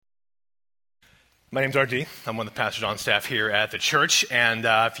My name's RD. I'm one of the pastors on staff here at the church, and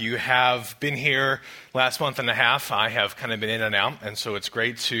if you have been here last month and a half, I have kind of been in and out, and so it's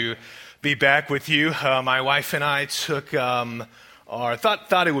great to be back with you. My wife and I thought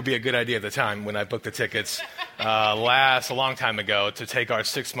it would be a good idea at the time when I booked the tickets a long time ago to take our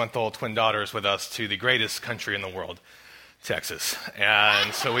 6-month-old twin daughters with us to the greatest country in the world, Texas.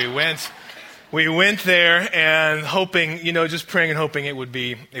 And so we went there and hoping, just praying and hoping it would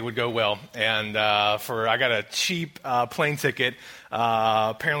go well. And I got a cheap plane ticket.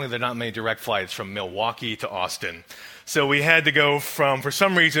 Apparently there are not many direct flights from Milwaukee to Austin. So we had to go for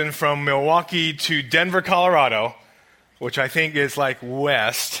some reason, from Milwaukee to Denver, Colorado, which I think is like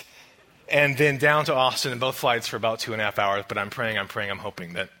west, and then down to Austin, and both flights for about 2.5 hours. But I'm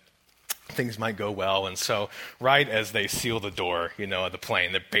hoping that things might go well. And so right as they seal the door, of the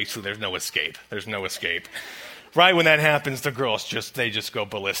plane, there's no escape. There's no escape. Right when that happens, the girls just go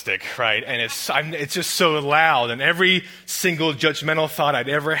ballistic, right? And it's just so loud. And every single judgmental thought I'd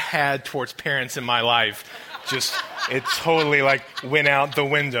ever had towards parents in my life, it totally went out the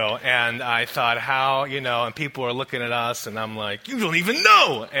window. And I thought, and people are looking at us, and I'm like, you don't even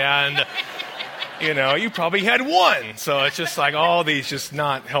know. And you probably had one. So it's just all these just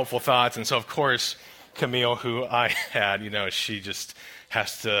not helpful thoughts. And so, of course, Camille, who I had, she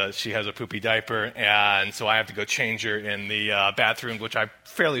has a poopy diaper. And so I have to go change her in the bathrooms, which I'm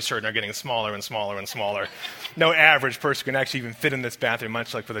fairly certain are getting smaller and smaller and smaller. No average person can actually even fit in this bathroom,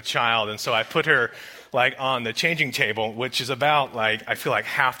 much like for the child. And so I put her on the changing table, which is about I feel like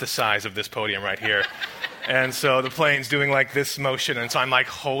half the size of this podium right here. And so the plane's doing this motion, and so I'm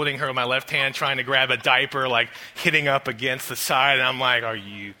holding her with my left hand, trying to grab a diaper, hitting up against the side, and I'm like, are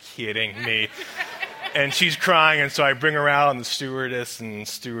you kidding me? And she's crying, and so I bring her out, and the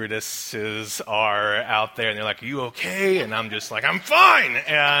stewardesses are out there, and they're like, are you okay? And I'm just like, I'm fine,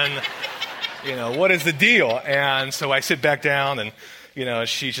 and, what is the deal? And so I sit back down, and,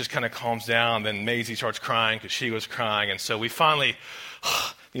 she just kind of calms down, then Maisie starts crying because she was crying, and so we finally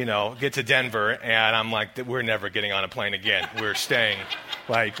get to Denver, and I'm like, we're never getting on a plane again. We're staying.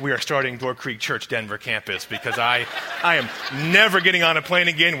 We are starting Door Creek Church Denver campus, because I am never getting on a plane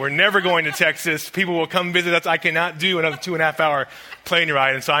again. We're never going to Texas. People will come visit us. I cannot do another 2.5-hour plane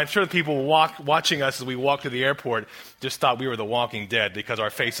ride. And so I'm sure the people watching us as we walk to the airport just thought we were the Walking Dead, because our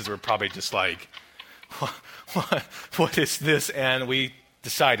faces were probably just what is this? And we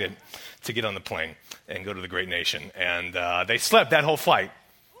decided to get on the plane and go to the great nation. And they slept that whole flight,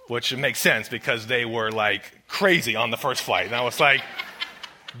 which makes sense because they were crazy on the first flight. And I was like,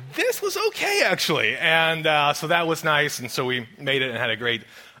 this was okay, actually. And so that was nice. And so we made it and had a great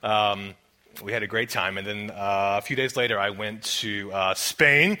time. And then a few days later, I went to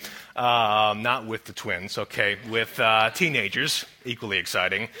Spain, not with the twins, with teenagers, equally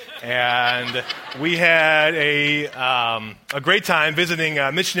exciting. And we had a great time visiting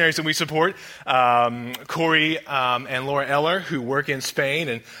missionaries that we support, Corey and Laura Eller, who work in Spain.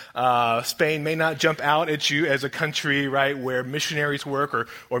 And Spain may not jump out at you as a country, right, where missionaries work or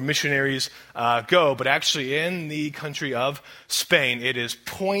missionaries go, but actually in the country of Spain, it is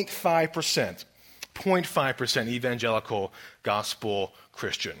 0.5% evangelical gospel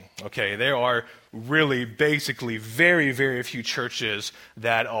Christian. Okay, there are really basically very, very few churches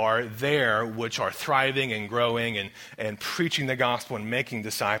that are there which are thriving and growing and preaching the gospel and making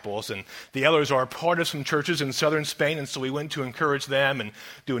disciples. And the Ellers are part of some churches in southern Spain, and so we went to encourage them and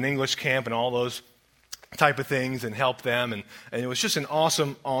do an English camp and all those type of things and help them. And it was just an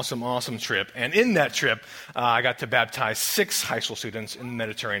awesome trip. And in that trip, I got to baptize 6 high school students in the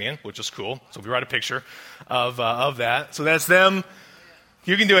Mediterranean, which was cool. So we write a picture of that. So that's them.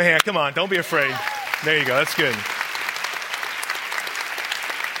 You can do a hand. Come on, don't be afraid. There you go. That's good.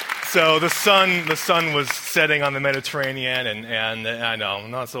 So the sun was setting on the Mediterranean, and I know,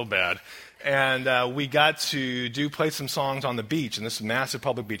 not so bad. And we got to play some songs on the beach, and this massive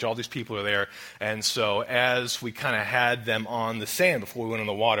public beach. All these people are there. And so as we kind of had them on the sand before we went in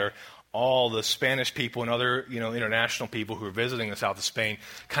the water, all the Spanish people and other, international people who were visiting the south of Spain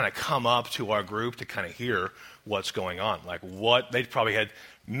kind of come up to our group to kind of hear what's going on. What they probably had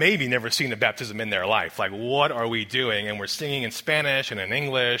maybe never seen a baptism in their life. What are we doing? And we're singing in Spanish and in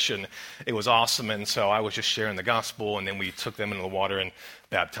English, and it was awesome. And so I was just sharing the gospel, and then we took them into the water and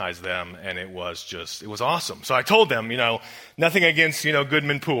baptized them, and it was awesome. So I told them, nothing against,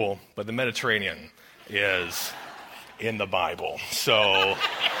 Goodman Pool, but the Mediterranean is in the Bible. So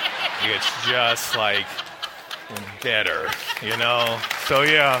it's just better, So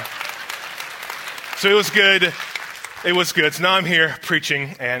yeah. So it was good. It was good. So now I'm here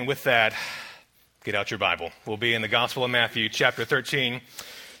preaching, and with that, get out your Bible. We'll be in the Gospel of Matthew, chapter 13.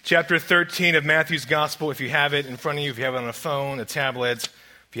 chapter 13 of Matthew's Gospel. If you have it in front of you, if you have it on a phone, a tablet,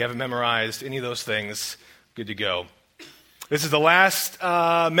 if you have it memorized, any of those things, good to go. This is the last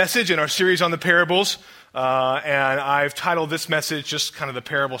message in our series on the parables, and I've titled this message just kind of the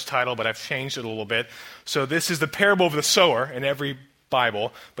parables title, but I've changed it a little bit. So this is the parable of the sower in every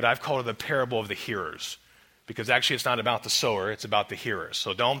Bible, but I've called it the parable of the hearers, because actually it's not about the sower, it's about the hearers.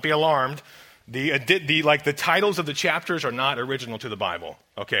 So don't be alarmed. The titles of the chapters are not original to the Bible,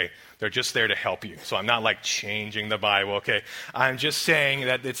 okay? They're just there to help you. So I'm not like changing the Bible, okay? I'm just saying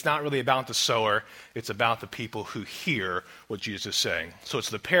that it's not really about the sower. It's about the people who hear what Jesus is saying. So it's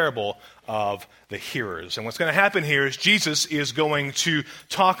the parable of the hearers. And what's going to happen here is Jesus is going to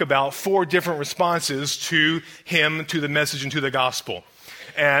talk about 4 different responses to him, to the message, and to the gospel.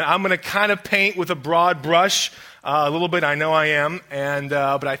 And I'm going to kind of paint with a broad brush a little bit. I know I am.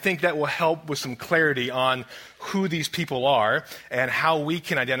 But I think that will help with some clarity on who these people are and how we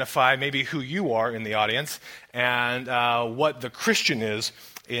can identify maybe who you are in the audience and what the Christian is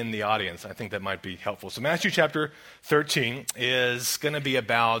in the audience. I think that might be helpful. So Matthew chapter 13 is going to be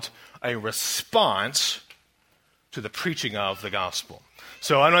about a response to the preaching of the gospel.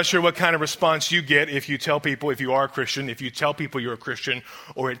 So I'm not sure what kind of response you get if you tell people, if you are a Christian, if you tell people you're a Christian,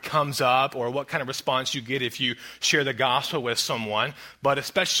 or it comes up, or what kind of response you get if you share the gospel with someone. But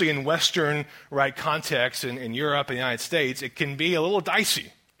especially in Western context, in Europe and the United States, it can be a little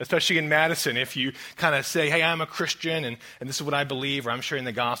dicey, especially in Madison, if you kind of say, hey, I'm a Christian, and this is what I believe, or I'm sharing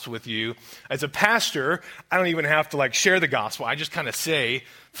the gospel with you. As a pastor, I don't even have to share the gospel. I just kind of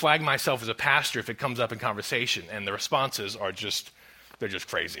flag myself as a pastor if it comes up in conversation, and the responses are they're just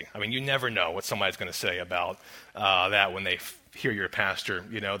crazy. I mean, you never know what somebody's going to say about that when they hear you're a pastor,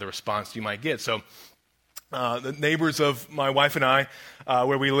 the response you might get. So the neighbors of my wife and I,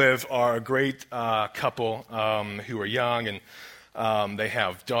 where we live, are a great couple who are young, and they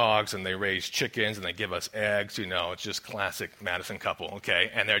have dogs, and they raise chickens, and they give us eggs. It's just classic Madison couple,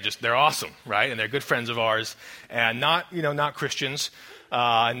 okay? And they're awesome, right? And they're good friends of ours, and not Christians.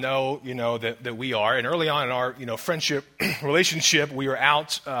 I know, that we are. And early on in our, friendship, relationship, we were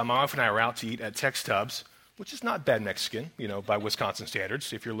out, my wife and I were out to eat at Tex Tubbs, which is not bad Mexican, by Wisconsin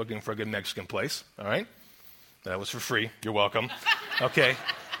standards, if you're looking for a good Mexican place, all right? That was for free. You're welcome. Okay.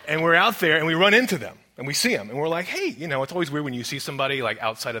 And we're out there, and we run into them, and we see them, and we're like, hey, it's always weird when you see somebody,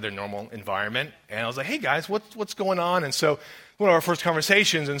 outside of their normal environment. And I was like, hey, guys, what's going on? And so one of our first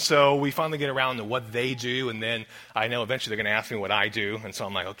conversations, and so we finally get around to what they do, and then I know eventually they're going to ask me what I do, and so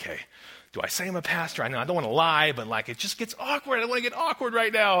I'm like, okay, do I say I'm a pastor? I know I don't want to lie, but it just gets awkward. I don't want to get awkward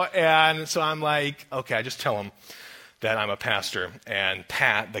right now. And so I'm like, okay, I just tell them that I'm a pastor. And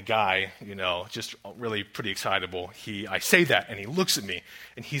Pat, the guy, just really pretty excitable, I say that, and he looks at me,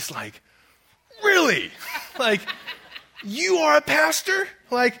 and he's like, really? You are a pastor?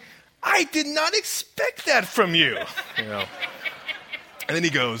 I did not expect that from you, And then he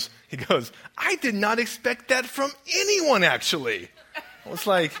goes, I did not expect that from anyone, actually. I was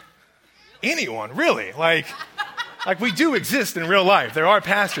like, anyone, really? We do exist in real life. There are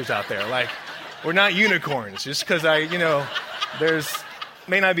pastors out there. We're not unicorns. Just because there's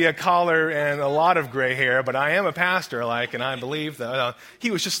may not be a collar and a lot of gray hair, but I am a pastor, and I believe that. He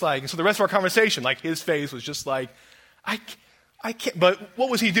was just and so the rest of our conversation, his face was just I can't, but what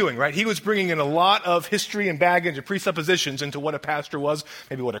was he doing, right? He was bringing in a lot of history and baggage and presuppositions into what a pastor was,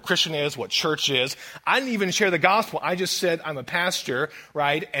 maybe what a Christian is, what church is. I didn't even share the gospel. I just said, I'm a pastor,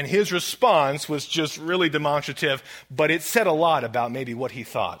 right? And his response was just really demonstrative, but it said a lot about maybe what he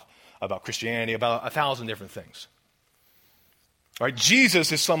thought about Christianity, about 1,000 different things. Right?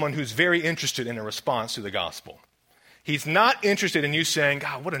 Jesus is someone who's very interested in a response to the gospel. He's not interested in you saying,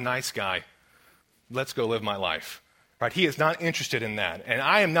 God, what a nice guy. Let's go live my life. Right? He is not interested in that. And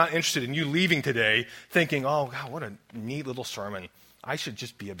I am not interested in you leaving today thinking, oh, God, what a neat little sermon. I should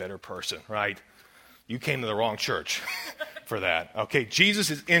just be a better person, right? You came to the wrong church for that. Okay, Jesus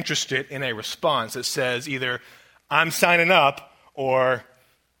is interested in a response that says either I'm signing up or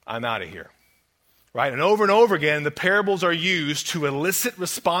I'm out of here. Right? And over again, the parables are used to elicit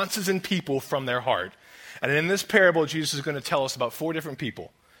responses in people from their heart. And in this parable, Jesus is going to tell us about 4 different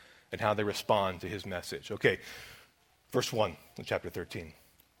people and how they respond to his message. Okay. Verse 1 in chapter 13.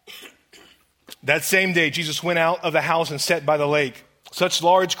 That same day, Jesus went out of the house and sat by the lake. Such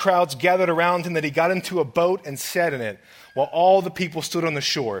large crowds gathered around him that he got into a boat and sat in it, while all the people stood on the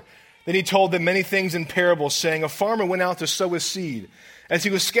shore. Then he told them many things in parables, saying, a farmer went out to sow his seed. As he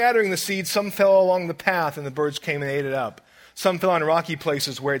was scattering the seed, some fell along the path, and the birds came and ate it up. Some fell on rocky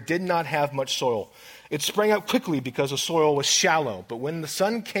places where it did not have much soil. It sprang up quickly because the soil was shallow, but when the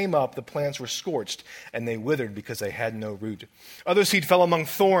sun came up, the plants were scorched, and they withered because they had no root. Other seed fell among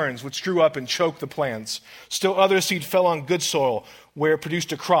thorns, which grew up and choked the plants. Still other seed fell on good soil, where it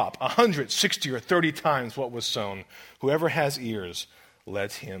produced a crop, 160 or 30 times what was sown. Whoever has ears,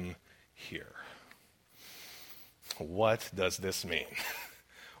 let him hear. What does this mean?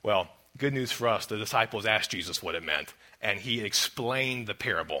 Well, good news for us, the disciples asked Jesus what it meant, and he explained the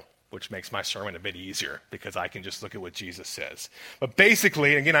parable, which makes my sermon a bit easier because I can just look at what Jesus says. But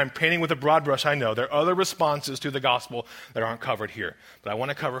basically, again, I'm painting with a broad brush, I know. There are other responses to the gospel that aren't covered here, but I want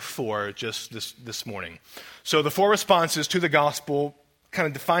to cover 4 just this morning. So the 4 responses to the gospel, kind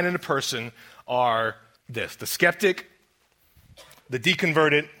of defined in a person, are this: the skeptic, the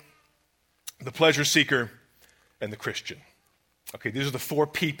deconverted, the pleasure seeker, and the Christian. Okay, these are the 4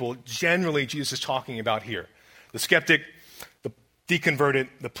 people generally Jesus is talking about here: the skeptic, the deconverted,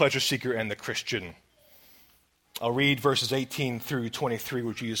 the pleasure seeker, and the Christian. I'll read verses 18 through 23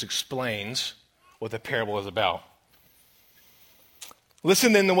 where Jesus explains what the parable is about.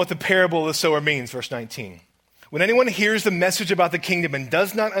 Listen then to what the parable of the sower means, verse 19. When anyone hears the message about the kingdom and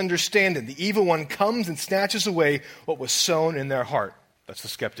does not understand it, the evil one comes and snatches away what was sown in their heart. That's the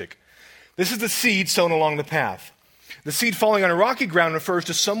skeptic. This is the seed sown along the path. The seed falling on a rocky ground refers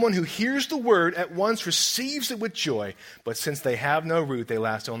to someone who hears the word, at once receives it with joy, but since they have no root, they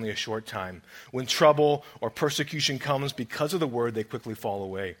last only a short time. When trouble or persecution comes because of the word, they quickly fall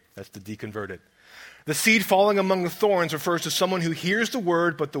away. That's the deconverted. The seed falling among the thorns refers to someone who hears the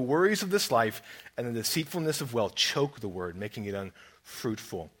word, but the worries of this life and the deceitfulness of wealth choke the word, making it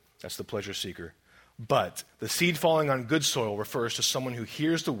unfruitful. That's the pleasure seeker. But the seed falling on good soil refers to someone who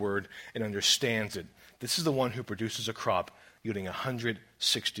hears the word and understands it. This is the one who produces a crop yielding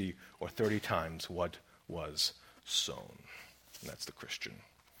 160 or 30 times what was sown. And that's the Christian.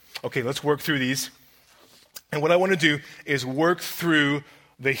 Okay, let's work through these. And what I want to do is work through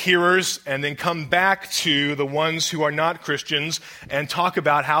the hearers and then come back to the ones who are not Christians and talk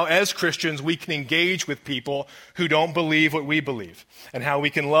about how, as Christians, we can engage with people who don't believe what we believe, and how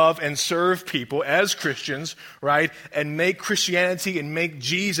we can love and serve people as Christians, right, and make Christianity and make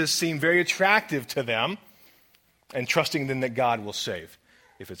Jesus seem very attractive to them, and trusting then that God will save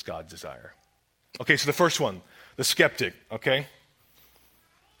if it's God's desire. Okay, so the first one, the skeptic, okay?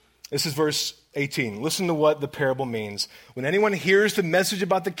 This is verse 18. Listen to what the parable means. When anyone hears the message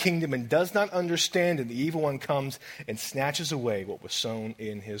about the kingdom and does not understand it, the evil one comes and snatches away what was sown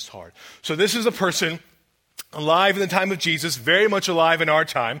in his heart. So this is a person alive in the time of Jesus, very much alive in our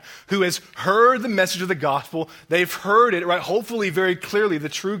time, who has heard the message of the gospel. They've heard it, right, hopefully very clearly, the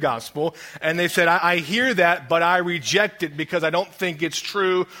true gospel, and they've said, I hear that, but I reject it because I don't think it's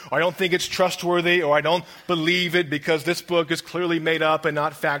true, or I don't think it's trustworthy, or I don't believe it because this book is clearly made up and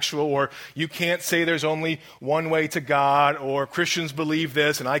not factual, or you can't say there's only one way to God, or Christians believe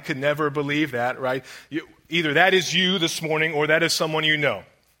this, and I could never believe that, right? Either that is you this morning, or that is someone you know,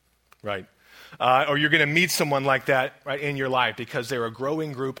 right? Or you're going to meet someone like that, right, in your life, because they're a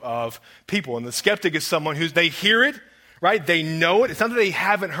growing group of people. And the skeptic is someone who they hear it, right? They know it. It's not that they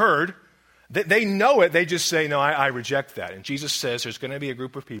haven't heard. They know it. They just say, no, I reject that. And Jesus says there's going to be a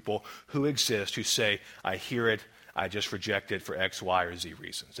group of people who exist who say, I hear it. I just reject it for X, Y, or Z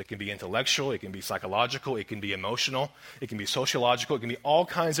reasons. It can be intellectual. It can be psychological. It can be emotional. It can be sociological. It can be all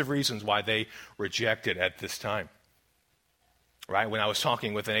kinds of reasons why they reject it at this time. Right? When I was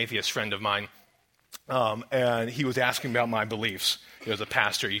talking with an atheist friend of mine, and he was asking about my beliefs. As a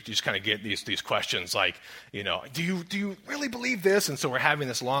pastor, you just kind of get these questions like, do you really believe this? And so we're having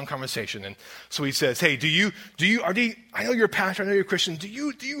this long conversation. And so he says, hey, I know you're a pastor, I know you're a Christian. Do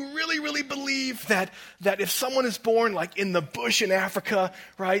you really, really believe that if someone is born like in the bush in Africa,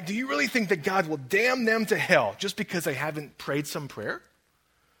 right, do you really think that God will damn them to hell just because they haven't prayed some prayer?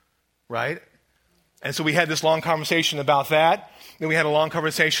 Right? And so we had this long conversation about that. Then we had a long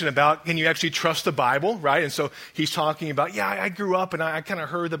conversation about, can you actually trust the Bible, right? And so he's talking about, I grew up and I kind of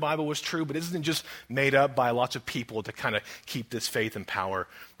heard the Bible was true, but isn't it just made up by lots of people to kind of keep this faith and power,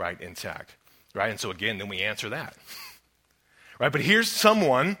 right, intact, right? And so again, then we answer that, right? But here's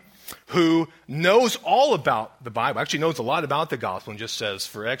someone who knows all about the Bible, actually knows a lot about the gospel, and just says,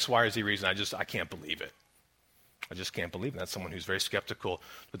 for X, Y, or Z reason, I can't believe it. I just can't believe it. That's someone who's very skeptical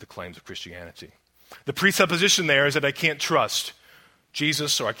with the claims of Christianity. The presupposition there is that I can't trust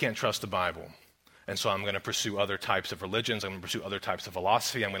Jesus or I can't trust the Bible. And so I'm going to pursue other types of religions. I'm going to pursue other types of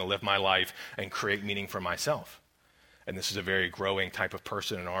philosophy. I'm going to live my life and create meaning for myself. And this is a very growing type of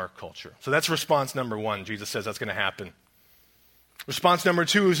person in our culture. So that's response number 1. Jesus says that's going to happen. Response number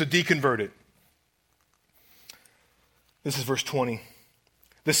 2 is a deconverted. This is verse 20.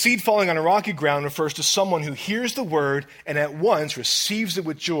 The seed falling on a rocky ground refers to someone who hears the word and at once receives it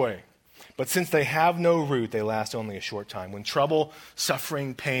with joy. But since they have no root, they last only a short time. When trouble,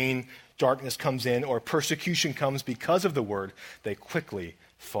 suffering, pain, darkness comes in, or persecution comes because of the word, they quickly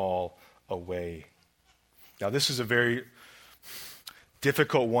fall away. Now, this is a very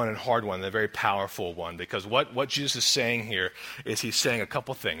difficult one and hard one, and a very powerful one, because what Jesus is saying here is he's saying a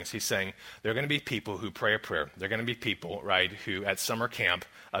couple things. He's saying there are going to be people who pray a prayer. There are going to be people, right, who at summer camp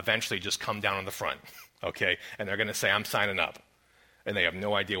eventually just come down on the front, okay, and they're going to say, I'm signing up, and they have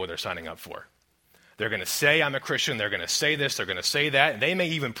no idea what they're signing up for. They're going to say, I'm a Christian. They're going to say this. They're going to say that. And they may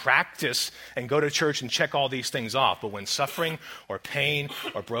even practice and go to church and check all these things off. But when suffering or pain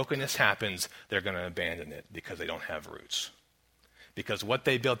or brokenness happens, they're going to abandon it because they don't have roots. Because what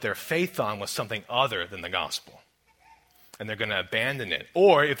they built their faith on was something other than the gospel. And they're going to abandon it.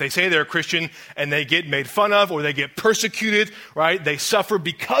 Or if they say they're a Christian and they get made fun of or they get persecuted, right, they suffer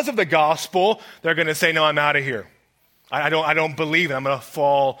because of the gospel, they're going to say, no, I'm out of here. I don't believe it. I'm going to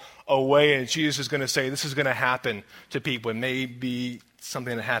fall away. And Jesus is going to say, this is going to happen to people. It may be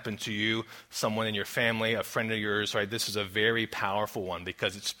something that happened to you, someone in your family, a friend of yours, right? This is a very powerful one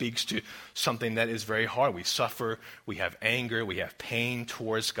because it speaks to something that is very hard. We suffer, we have anger, we have pain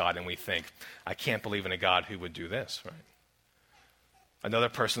towards God, and we think, I can't believe in a God who would do this, right? Another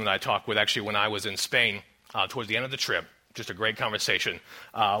person that I talked with, actually, when I was in Spain, towards the end of the trip, just a great conversation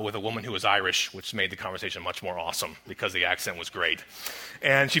with a woman who was Irish, which made the conversation much more awesome because the accent was great.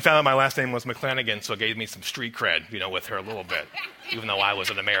 And she found out my last name was McClanagan, so it gave me some street cred, with her a little bit, even though I was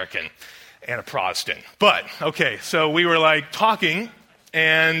an American and a Protestant. But, okay, so we were talking,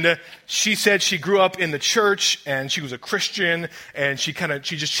 and she said she grew up in the church, and she was a Christian, and she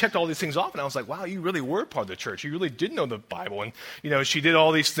just checked all these things off, and I was like, wow, you really were part of the church. You really did know the Bible, and, she did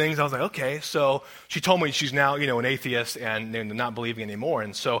all these things. I was like, okay, so she told me she's now, an atheist and not believing anymore,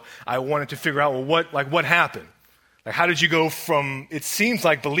 and so I wanted to figure out, well, what happened? How did you go from, it seems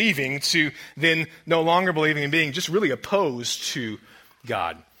like believing, to then no longer believing and being just really opposed to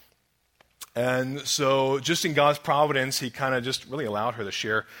God? And so just in God's providence, he kind of just really allowed her to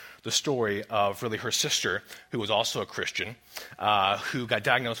share the story of really her sister, who was also a Christian, who got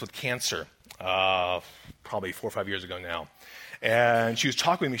diagnosed with cancer probably 4 or 5 years ago now. And she was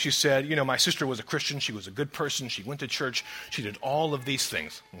talking with me. She said, my sister was a Christian. She was a good person. She went to church. She did all of these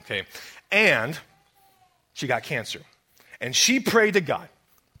things, okay? And she got cancer. And she prayed to God.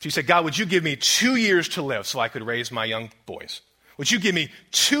 She said, God, would you give me 2 years to live so I could raise my young boys? Would you give me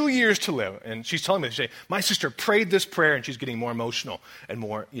 2 years to live? And she's telling me, my sister prayed this prayer, and she's getting more emotional and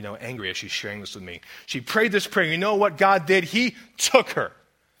more, angry as she's sharing this with me. She prayed this prayer. You know what God did? He took her.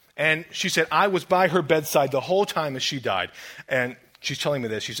 And she said, I was by her bedside the whole time as she died. And she's telling me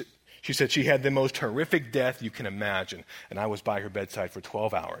this. She said she had the most horrific death you can imagine. And I was by her bedside for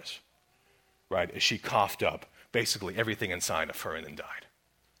 12 hours, right, as she coughed up basically everything inside of her and then died.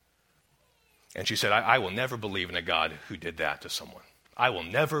 And she said, I will never believe in a God who did that to someone. I will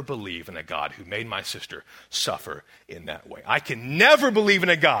never believe in a God who made my sister suffer in that way. I can never believe in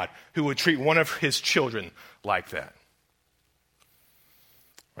a God who would treat one of his children like that.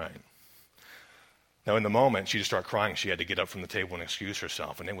 Right. Now, in the moment, she just started crying. She had to get up from the table and excuse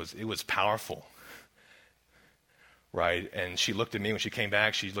herself, and it was powerful. Right? And she looked at me when she came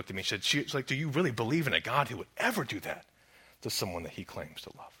back. She looked at me and she's like, do you really believe in a God who would ever do that to someone that he claims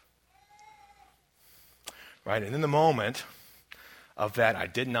to love? Right? And in the moment of that, I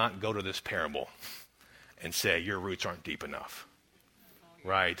did not go to this parable and say, your roots aren't deep enough.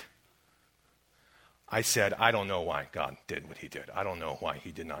 Right? I said, I don't know why God did what he did. I don't know why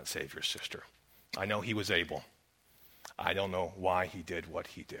he did not save your sister. I know he was able. I don't know why he did what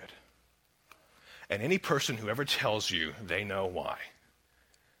he did. And any person who ever tells you they know why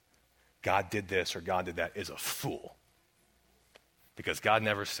God did this or God did that is a fool. Because God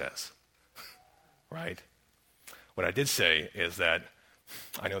never says. Right? What I did say is that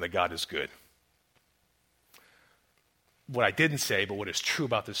I know that God is good. What I didn't say, but what is true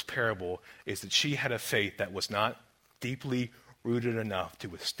about this parable, is that she had a faith that was not deeply rooted enough to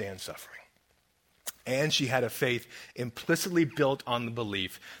withstand suffering. And she had a faith implicitly built on the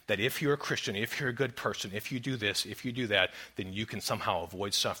belief that if you're a Christian, if you're a good person, if you do this, if you do that, then you can somehow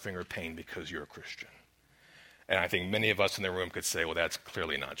avoid suffering or pain because you're a Christian. And I think many of us in the room could say, well, that's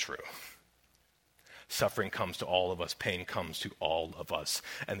clearly not true. Suffering comes to all of us. Pain comes to all of us.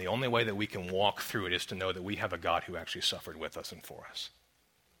 And the only way that we can walk through it is to know that we have a God who actually suffered with us and for us.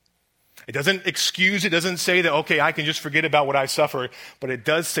 It doesn't excuse, it doesn't say that, okay, I can just forget about what I suffered, but it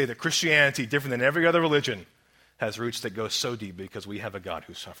does say that Christianity, different than every other religion, has roots that go so deep because we have a God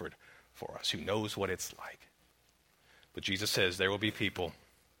who suffered for us, who knows what it's like. But Jesus says there will be people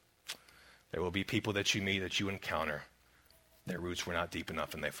There will be people that you meet, that you encounter. Their roots were not deep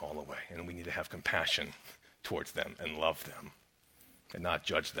enough and they fall away. And we need to have compassion towards them and love them and not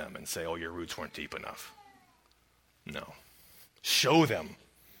judge them and say, oh, your roots weren't deep enough. No. Show them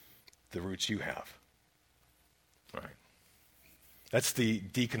the roots you have. All right. That's the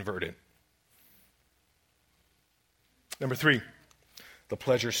deconverted. Number 3, the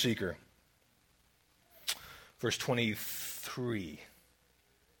pleasure seeker. Verse 23.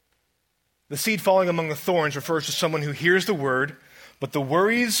 The seed falling among the thorns refers to someone who hears the word, but the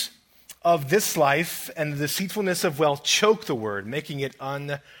worries of this life and the deceitfulness of wealth choke the word, making it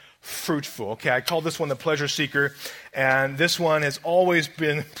unfruitful. Okay, I call this one the pleasure seeker, and this one has always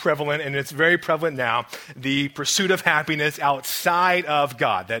been prevalent, and it's very prevalent now, the pursuit of happiness outside of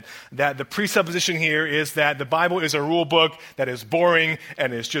God. That the presupposition here is that the Bible is a rule book that is boring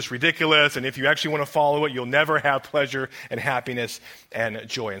and is just ridiculous, and if you actually want to follow it, you'll never have pleasure and happiness and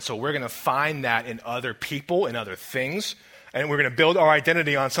joy. And so we're going to find that in other people and other things, and we're going to build our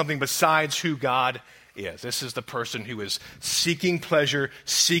identity on something besides who God is. This is the person who is seeking pleasure,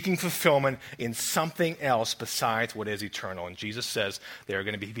 seeking fulfillment in something else besides what is eternal. And Jesus says there are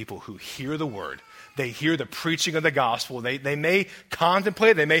going to be people who hear the word. They hear the preaching of the gospel. They may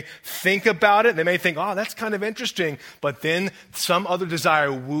contemplate, they may think about it, they may think, oh, that's kind of interesting, but then some other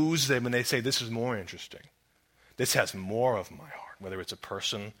desire woos them and they say, this is more interesting. This has more of my heart. Whether it's a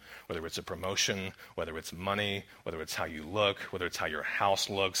person, whether it's a promotion, whether it's money, whether it's how you look, whether it's how your house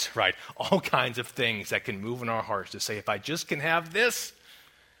looks, right? All kinds of things that can move in our hearts to say, if I just can have this,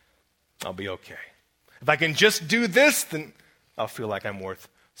 I'll be okay. If I can just do this, then I'll feel like I'm worth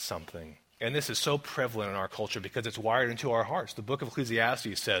something. And this is so prevalent in our culture because it's wired into our hearts. The book of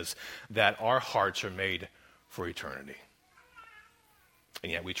Ecclesiastes says that our hearts are made for eternity.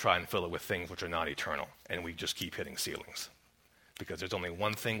 And yet we try and fill it with things which are not eternal, and we just keep hitting ceilings. Because there's only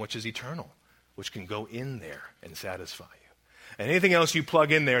one thing which is eternal, which can go in there and satisfy you. And anything else you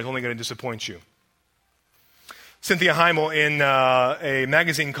plug in there is only going to disappoint you. Cynthia Heimel, in a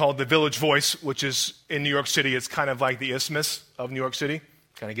magazine called The Village Voice, which is in New York City, it's kind of like the Isthmus of New York City.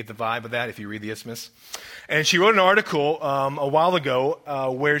 Kind of get the vibe of that if you read the Isthmus. And she wrote an article a while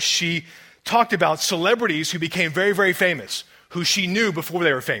ago where she talked about celebrities who became very, very famous, who she knew before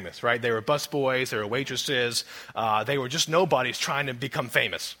they were famous, right? They were busboys, they were waitresses, they were just nobodies trying to become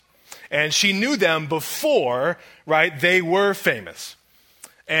famous. And she knew them before, right, they were famous.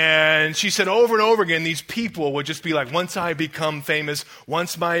 And she said over and over again, these people would just be like, once I become famous,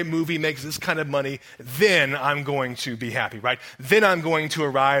 once my movie makes this kind of money, then I'm going to be happy, right? Then I'm going to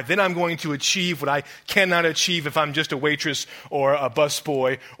arrive, then I'm going to achieve what I cannot achieve if I'm just a waitress or a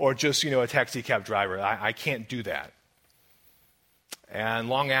busboy or just, a taxi cab driver. I can't do that. And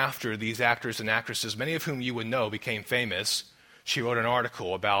long after these actors and actresses, many of whom you would know, became famous, she wrote an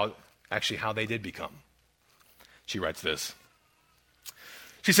article about actually how they did become. She writes this.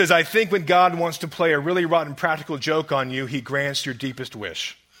 She says, I think when God wants to play a really rotten practical joke on you, he grants your deepest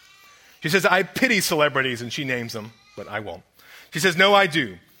wish. She says, I pity celebrities, and she names them, but I won't. She says, no, I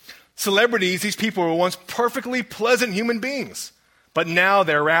do. Celebrities, these people were once perfectly pleasant human beings, but now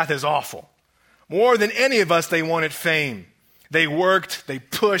their wrath is awful. More than any of us, they wanted fame. They worked, they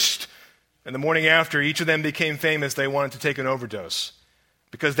pushed, and the morning after each of them became famous, they wanted to take an overdose.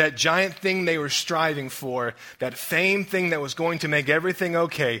 Because that giant thing they were striving for, that fame thing that was going to make everything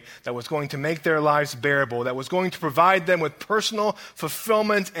okay, that was going to make their lives bearable, that was going to provide them with personal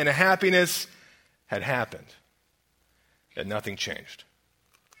fulfillment and happiness, had happened. And nothing changed.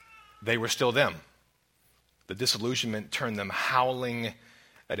 They were still them. The disillusionment turned them howling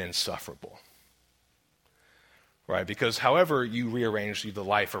and insufferable. Right? Because however you rearrange the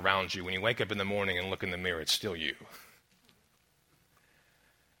life around you, when you wake up in the morning and look in the mirror, it's still you.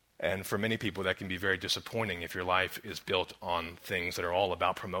 And for many people, that can be very disappointing if your life is built on things that are all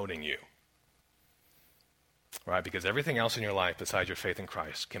about promoting you. Right? Because everything else in your life besides your faith in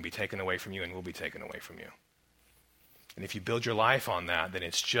Christ can be taken away from you and will be taken away from you. And if you build your life on that, then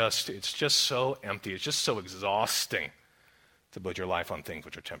it's just so empty. It's just so exhausting to build your life on things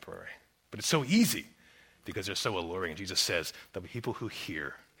which are temporary. But it's so easy because they're so alluring. Jesus says there'll be people who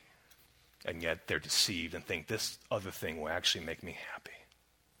hear and yet they're deceived and think this other thing will actually make me happy.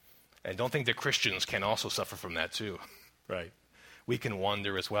 And don't think that Christians can also suffer from that too, right? We can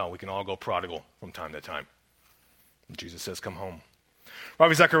wander as well. We can all go prodigal from time to time. And Jesus says, come home.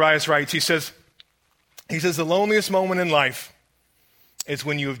 Ravi Zacharias writes, he says, the loneliest moment in life is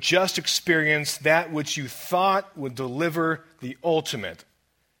when you have just experienced that which you thought would deliver the ultimate,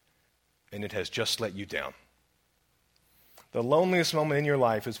 and it has just let you down. The loneliest moment in your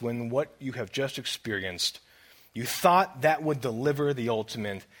life is when what you have just experienced, you thought that would deliver the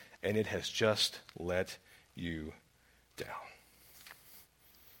ultimate, and it has just let you down.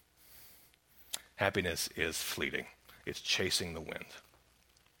 Happiness is fleeting. It's chasing the wind.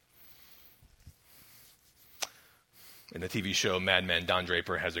 In the TV show Mad Men, Don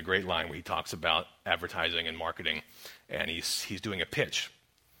Draper has a great line where he talks about advertising and marketing, and he's doing a pitch.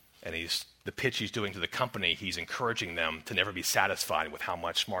 And the pitch he's doing to the company, he's encouraging them to never be satisfied with how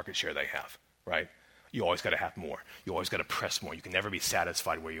much market share they have, right? You always got to have more. You always got to press more. You can never be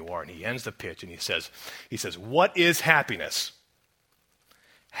satisfied where you are. And he ends the pitch and he says, what is happiness?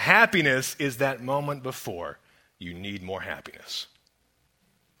 Happiness is that moment before you need more happiness.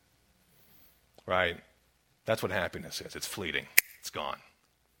 Right? That's what happiness is. It's fleeting. It's gone.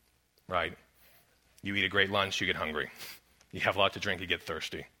 Right? You eat a great lunch, you get hungry. You have a lot to drink, you get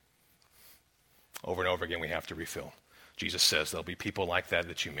thirsty. Over and over again, we have to refill. Jesus says there'll be people like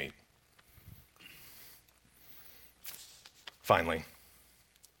that you meet. Finally,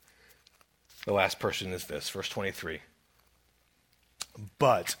 the last person is this, verse 23.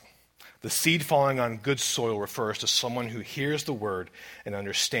 But the seed falling on good soil refers to someone who hears the word and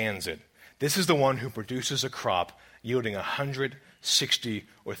understands it. This is the one who produces a crop yielding 160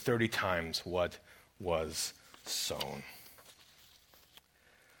 or 30 times what was sown.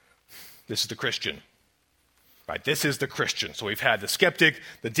 This is the Christian. Right, this is the Christian. So we've had the skeptic,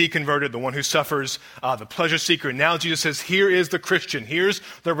 the deconverted, the one who suffers, the pleasure seeker. Now Jesus says, here is the Christian. Here's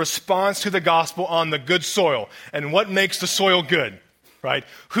the response to the gospel on the good soil. And what makes the soil good? Right?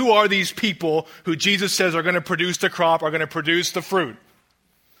 Who are these people who Jesus says are going to produce the crop, are going to produce the fruit?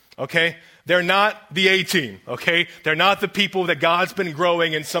 Okay? They're not the A-team, okay? They're not the people that God's been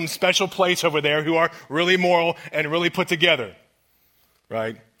growing in some special place over there who are really moral and really put together.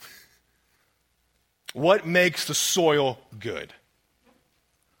 Right? What makes the soil good?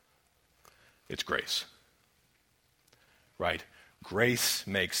 It's grace. Right? Grace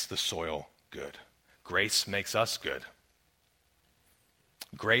makes the soil good. Grace makes us good.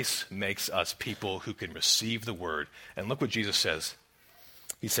 Grace makes us people who can receive the word. And look what Jesus says.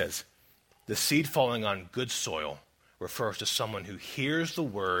 He says, the seed falling on good soil refers to someone who hears the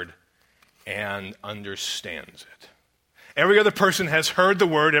word and understands it. Every other person has heard the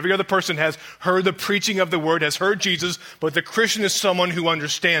word. Every other person has heard the preaching of the word, has heard Jesus, but the Christian is someone who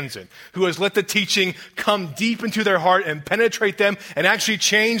understands it, who has let the teaching come deep into their heart and penetrate them and actually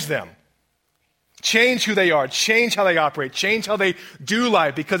change them. Change who they are, change how they operate, change how they do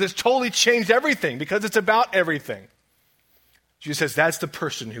life, because it's totally changed everything, because it's about everything. Jesus says that's the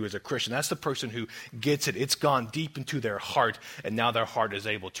person who is a Christian. That's the person who gets it. It's gone deep into their heart, and now their heart is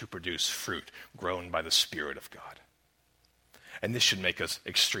able to produce fruit grown by the Spirit of God. And this should make us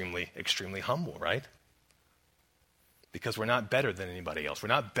extremely, extremely humble, right? Because we're not better than anybody else. We're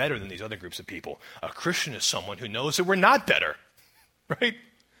not better than these other groups of people. A Christian is someone who knows that we're not better, right?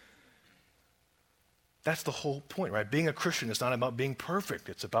 That's the whole point, right? Being a Christian is not about being perfect.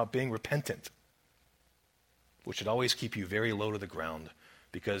 It's about being repentant, which should always keep you very low to the ground,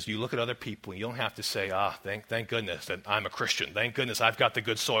 because you look at other people and you don't have to say, thank goodness that I'm a Christian. Thank goodness I've got the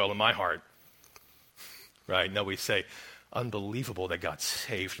good soil in my heart, right? No, we say, unbelievable that God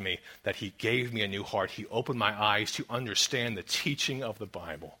saved me, that he gave me a new heart. He opened my eyes to understand the teaching of the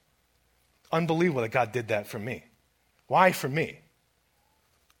Bible. Unbelievable that God did that for me. Why for me?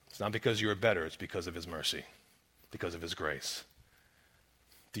 It's not because you were better. It's because of his mercy, because of his grace.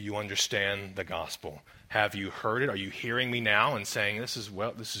 Do you understand the gospel? Have you heard it? Are you hearing me now and saying, this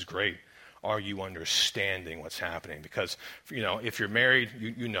is great? Are you understanding what's happening? Because, if you're married,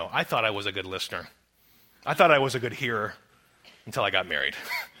 you know, I thought I was a good listener. I thought I was a good hearer until I got married.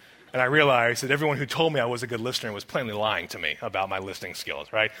 And I realized that everyone who told me I was a good listener was plainly lying to me about my listening skills,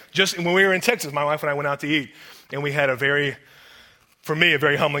 right? Just when we were in Texas, my wife and I went out to eat, and we had a very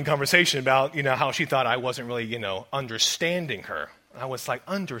humbling conversation about, how she thought I wasn't really, understanding her. I was like,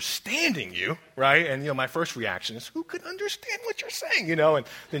 understanding you, right? And, my first reaction is, who could understand what you're saying, And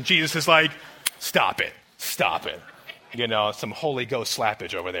then Jesus is like, stop it. Some Holy Ghost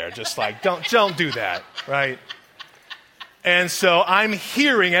slappage over there. Just like, don't do that, right? And so I'm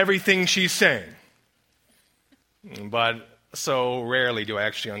hearing everything she's saying. But so rarely do I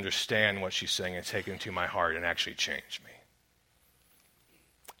actually understand what she's saying and take it into my heart and actually change me.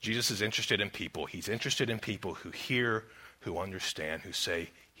 Jesus is interested in people. He's interested in people who hear, who understand, who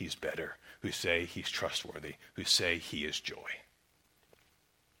say he's better, who say he's trustworthy, who say he is joy.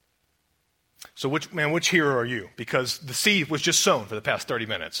 So which hero are you? Because the seed was just sown for the past 30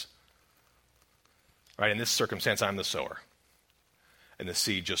 minutes. Right? In this circumstance, I'm the sower. And the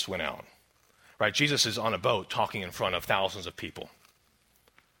seed just went out. Right? Jesus is on a boat talking in front of thousands of people.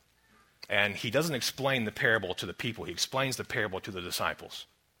 And he doesn't explain the parable to the people. He explains the parable to the disciples.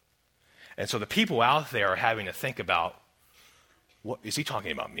 And so the people out there are having to think about, what is he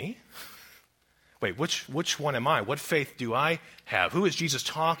talking about, me? Wait, which one am I? What faith do I have? Who is Jesus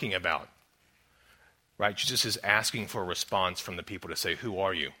talking about? Right? Jesus is asking for a response from the people to say, who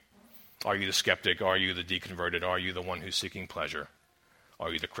are you? Are you the skeptic? Are you the deconverted? Are you the one who's seeking pleasure?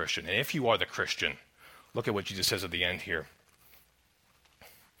 Are you the Christian? And if you are the Christian, look at what Jesus says at the end here.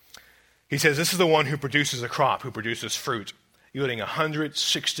 He says, this is the one who produces a crop, who produces fruit, yielding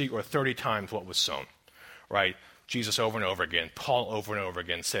 160 or 30 times what was sown. Right? Jesus over and over again, Paul over and over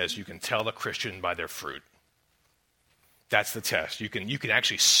again says, you can tell the Christian by their fruit. That's the test. You can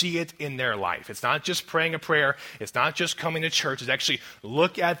actually see it in their life. It's not just praying a prayer. It's not just coming to church. It's actually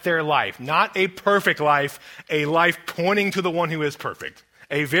look at their life. Not a perfect life, a life pointing to the one who is perfect.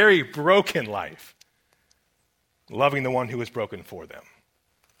 A very broken life. Loving the one who is broken for them.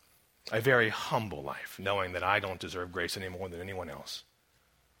 A very humble life, knowing that I don't deserve grace any more than anyone else.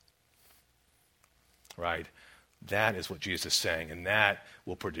 Right? That is what Jesus is saying, and that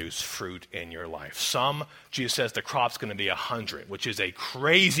will produce fruit in your life. Some, Jesus says the crop's going to be 100, which is a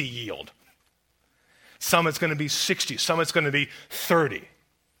crazy yield. Some it's going to be 60, some it's going to be 30.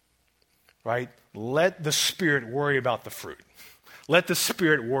 Right? Let the Spirit worry about the fruit. Let the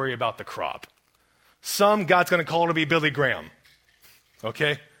Spirit worry about the crop. Some, God's going to call to be Billy Graham.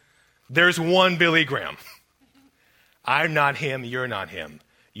 Okay? There's one Billy Graham. I'm not him, you're not him.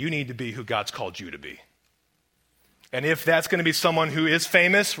 You need to be who God's called you to be. And if that's going to be someone who is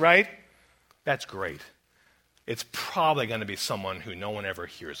famous, right? That's great. It's probably going to be someone who no one ever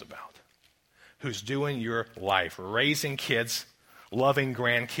hears about. Who's doing your life, raising kids, loving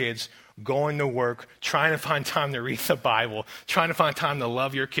grandkids, going to work, trying to find time to read the Bible, trying to find time to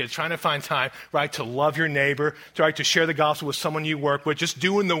love your kids, trying to find time, right, to love your neighbor, to share the gospel with someone you work with, just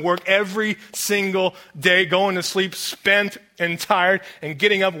doing the work every single day, going to sleep spent and tired and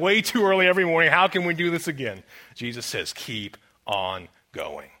getting up way too early every morning. How can we do this again? Jesus says, keep on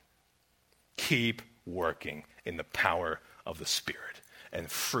going. Keep working in the power of the Spirit, and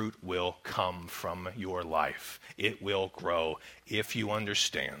fruit will come from your life. It will grow if you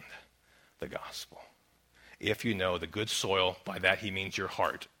understand the gospel. If you know the good soil, by that he means your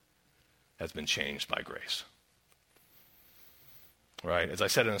heart, has been changed by grace. Right? As I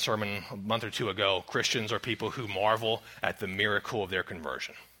said in a sermon a month or two ago, Christians are people who marvel at the miracle of their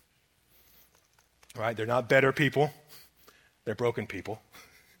conversion. Right? They're not better people. They're broken people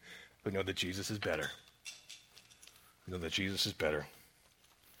who know that Jesus is better. Who know that Jesus is better.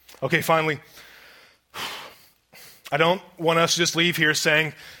 Okay, finally, I don't want us to just leave here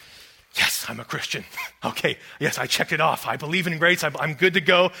saying, yes, I'm a Christian. Okay, yes, I checked it off. I believe in grace. I'm good to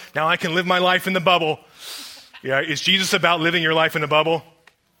go. Now I can live my life in the bubble. Yeah, is Jesus about living your life in a bubble?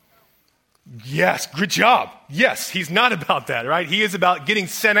 Yes, good job. Yes, he's not about that, right? He is about getting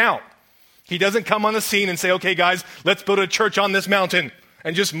sent out. He doesn't come on the scene and say, okay, guys, let's build a church on this mountain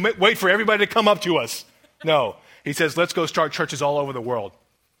and just wait for everybody to come up to us. No, he says, let's go start churches all over the world.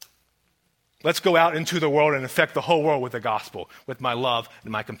 Let's go out into the world and affect the whole world with the gospel, with my love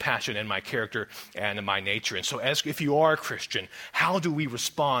and my compassion and my character and my nature. And so if you are a Christian, how do we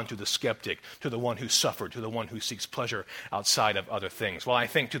respond to the skeptic, to the one who suffered, to the one who seeks pleasure outside of other things? Well, I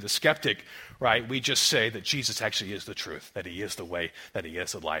think to the skeptic, right, we just say that Jesus actually is the truth, that he is the way, that he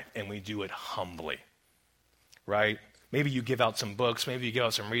is the life, and we do it humbly, right? Maybe you give out some books, maybe you give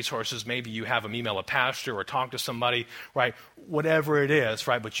out some resources, maybe you have them email a pastor or talk to somebody, right? Whatever it is,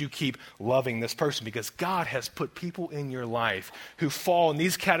 right? But you keep loving this person because God has put people in your life who fall in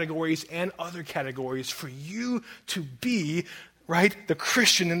these categories and other categories for you to be, right, the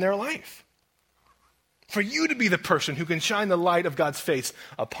Christian in their life. For you to be the person who can shine the light of God's face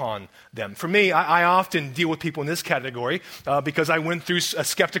upon them. For me, I often deal with people in this category because I went through a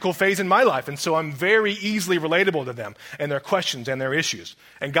skeptical phase in my life. And so I'm very easily relatable to them and their questions and their issues.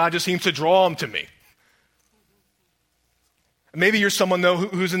 And God just seems to draw them to me. Maybe you're someone, though,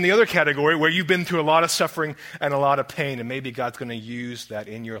 who's in the other category where you've been through a lot of suffering and a lot of pain. And maybe God's going to use that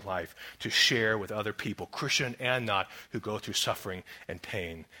in your life to share with other people, Christian and not, who go through suffering and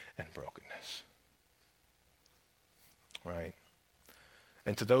pain and brokenness. Right?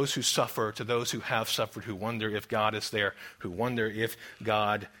 And to those who suffer, to those who have suffered, who wonder if God is there, who wonder if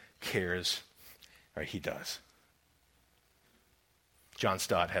God cares, right? He does. John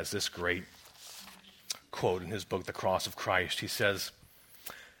Stott has this great quote in his book, The Cross of Christ. He says,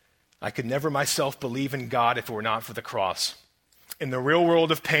 I could never myself believe in God if it were not for the cross. In the real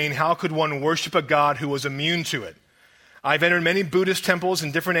world of pain, how could one worship a God who was immune to it? I've entered many Buddhist temples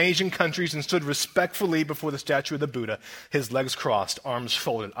in different Asian countries and stood respectfully before the statue of the Buddha, his legs crossed, arms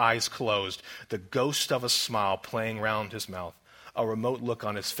folded, eyes closed, the ghost of a smile playing round his mouth. a remote look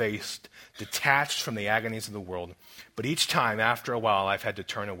on his face, detached from the agonies of the world. But each time, after a while, I've had to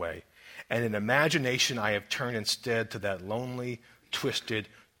turn away. And in imagination, I have turned instead to that lonely, twisted,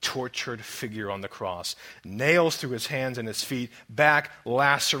 tortured figure on the cross. Nails through his hands and his feet, back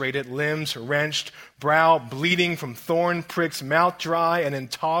lacerated, limbs wrenched, brow bleeding from thorn pricks, mouth dry and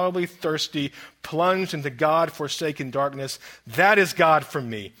intolerably thirsty, plunged into God-forsaken darkness. That is God for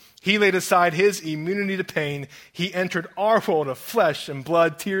me. He laid aside his immunity to pain. He entered our world of flesh and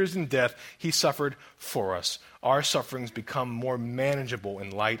blood, tears and death. He suffered for us. Our sufferings become more manageable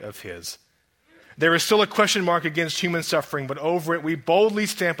in light of his. There is still a question mark against human suffering, but over it we boldly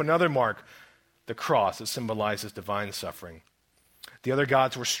stamp another mark, the cross that symbolizes divine suffering. The other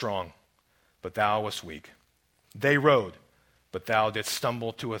gods were strong, but thou wast weak. They rode, but thou didst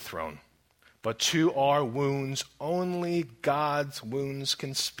stumble to a throne. But to our wounds only God's wounds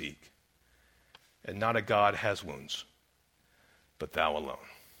can speak. And not a God has wounds, but thou alone.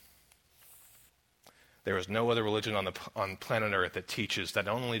 There is no other religion on planet Earth that teaches that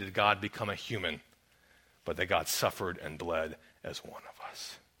not only did God become a human, but that God suffered and bled as one of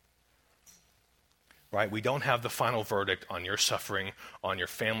us. Right? We don't have the final verdict on your suffering, on your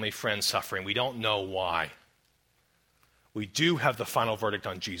family, friend's suffering. We don't know why. We do have the final verdict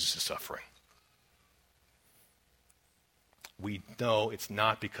on Jesus' suffering. We know it's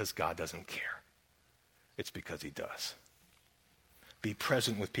not because God doesn't care. It's because he does. Be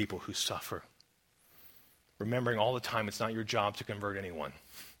present with people who suffer. Remembering all the time it's not your job to convert anyone.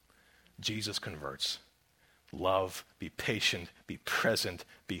 Jesus converts. Love, be patient, be present,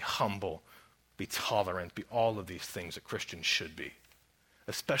 be humble, be tolerant, be all of these things that Christians should be.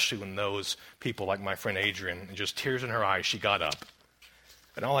 Especially when those people like my friend Adrian, and just tears in her eyes, she got up.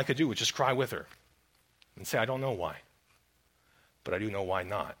 And all I could do was just cry with her and say, I don't know why. But I do know why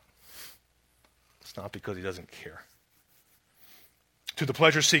not. It's not because he doesn't care. To the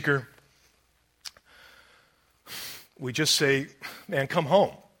pleasure seeker, we just say, man, come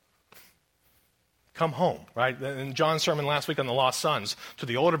home. Come home, right? In John's sermon last week on the lost sons, to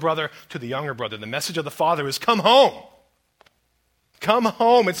the older brother, to the younger brother, the message of the Father is come home. Come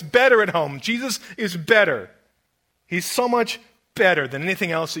home. It's better at home. Jesus is better. He's so much better than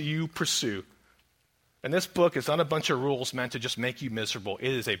anything else that you pursue. And this book is not a bunch of rules meant to just make you miserable. It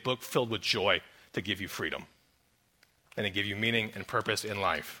is a book filled with joy to give you freedom and to give you meaning and purpose in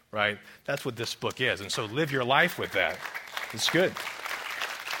life, right? That's what this book is. And so live your life with that. It's good.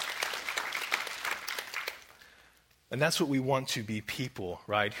 And that's what we want to be people,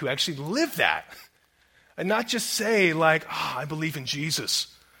 right, who actually live that. And not just say, like, I believe in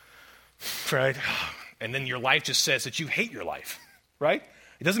Jesus, right? And then your life just says that you hate your life, right?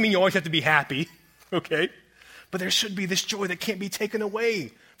 It doesn't mean you always have to be happy, okay? But there should be this joy that can't be taken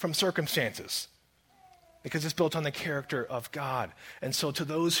away from circumstances because it's built on the character of God. And so to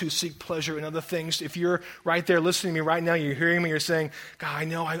those who seek pleasure in other things, if you're right there listening to me right now, you're hearing me, you're saying, God, I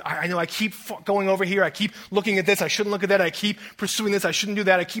know I keep going over here. I keep looking at this. I shouldn't look at that. I keep pursuing this. I shouldn't do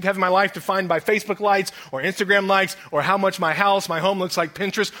that. I keep having my life defined by Facebook likes or Instagram likes or how much my house, my home looks like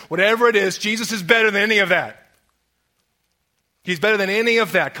Pinterest. Whatever it is, Jesus is better than any of that. He's better than any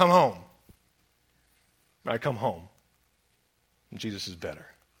of that. Come home. Right, come home. And Jesus is better.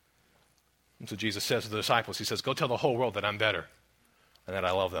 And so Jesus says to the disciples, he says, go tell the whole world that I'm better and that I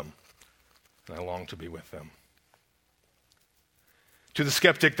love them and I long to be with them. To the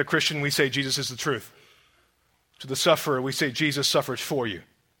skeptic, the Christian, we say Jesus is the truth. To the sufferer, we say Jesus suffers for you.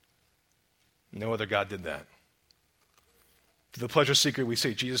 No other God did that. To the pleasure seeker, we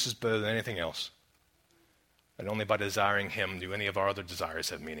say Jesus is better than anything else. And only by desiring him do any of our other desires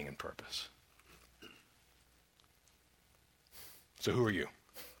have meaning and purpose. So who are you?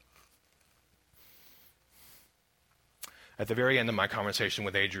 At the very end of my conversation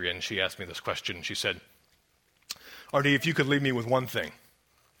with Adrian, she asked me this question. She said, Artie, if you could leave me with one thing,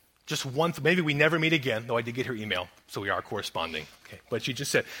 just one thing, maybe we never meet again, though I did get her email, so we are corresponding. Okay. But she just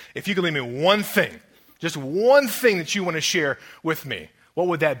said, if you could leave me one thing, just one thing that you want to share with me, what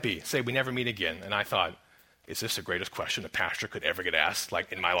would that be? Say we never meet again. And I thought, is this the greatest question a pastor could ever get asked,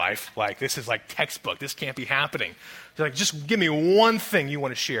 like in my life? Like, this is like textbook. This can't be happening. She's like, just give me one thing you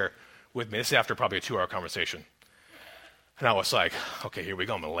want to share with me. This is after probably a 2-hour conversation. And I was like, okay, here we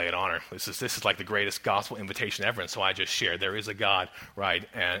go. I'm going to lay it on her. This is like the greatest gospel invitation ever. And so I just shared, there is a God, right?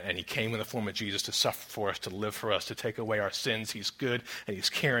 And he came in the form of Jesus to suffer for us, to live for us, to take away our sins. He's good, and he's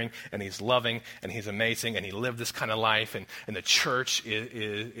caring, and he's loving, and he's amazing, and he lived this kind of life. And the church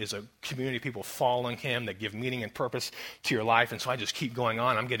is a community of people following him that give meaning and purpose to your life. And so I just keep going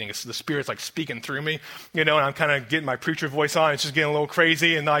on. I'm getting, the Spirit's like speaking through me, and I'm kind of getting my preacher voice on. It's just getting a little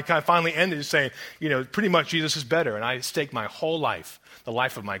crazy. And I kind of finally ended saying, pretty much Jesus is better. And I stake stake my whole life, the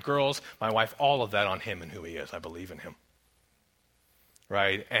life of my girls, my wife, all of that on him and who he is. I believe in him.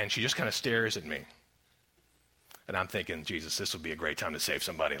 Right? And she just kind of stares at me. And I'm thinking, Jesus, this would be a great time to save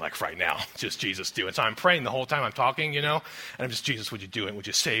somebody, like right now. Just Jesus, do it. So I'm praying the whole time I'm talking, And I'm just, Jesus, would you do it? Would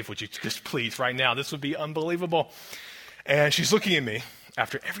you save? Would you just please right now? This would be unbelievable. And she's looking at me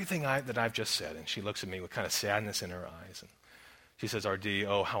after everything that I've just said. And she looks at me with kind of sadness in her eyes. And she says, R.D.,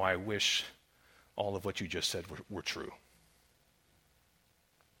 oh, how I wish all of what you just said were true.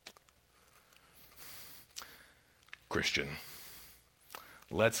 Christian,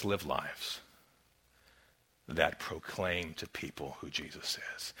 let's live lives that proclaim to people who Jesus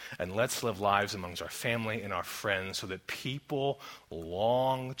is. And let's live lives amongst our family and our friends so that people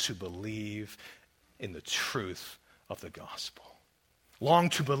long to believe in the truth of the gospel. Long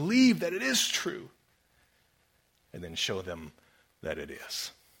to believe that it is true. And then show them that it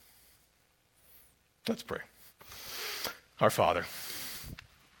is. Let's pray. Our Father,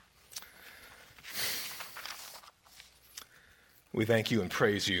 we thank you and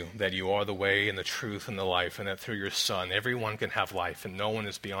praise you that you are the way and the truth and the life, and that through your Son, everyone can have life, and no one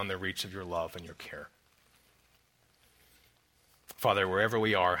is beyond the reach of your love and your care. Father, wherever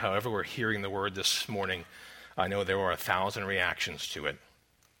we are, however we're hearing the word this morning, I know there are 1,000 reactions to it.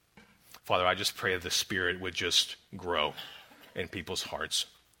 Father, I just pray that the Spirit would just grow in people's hearts,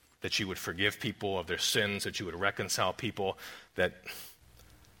 that you would forgive people of their sins, that you would reconcile people, that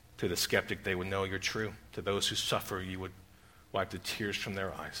to the skeptic they would know you're true. To those who suffer, you would wipe the tears from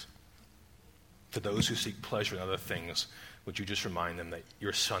their eyes. To those who seek pleasure in other things, would you just remind them that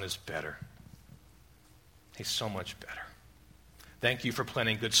your Son is better? He's so much better. Thank you for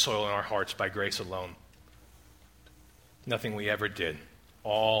planting good soil in our hearts by grace alone. Nothing we ever did,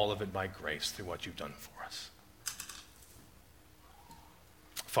 all of it by grace through what you've done for us.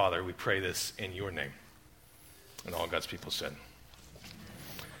 Father, we pray this in your name. And all God's people said,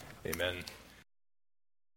 amen.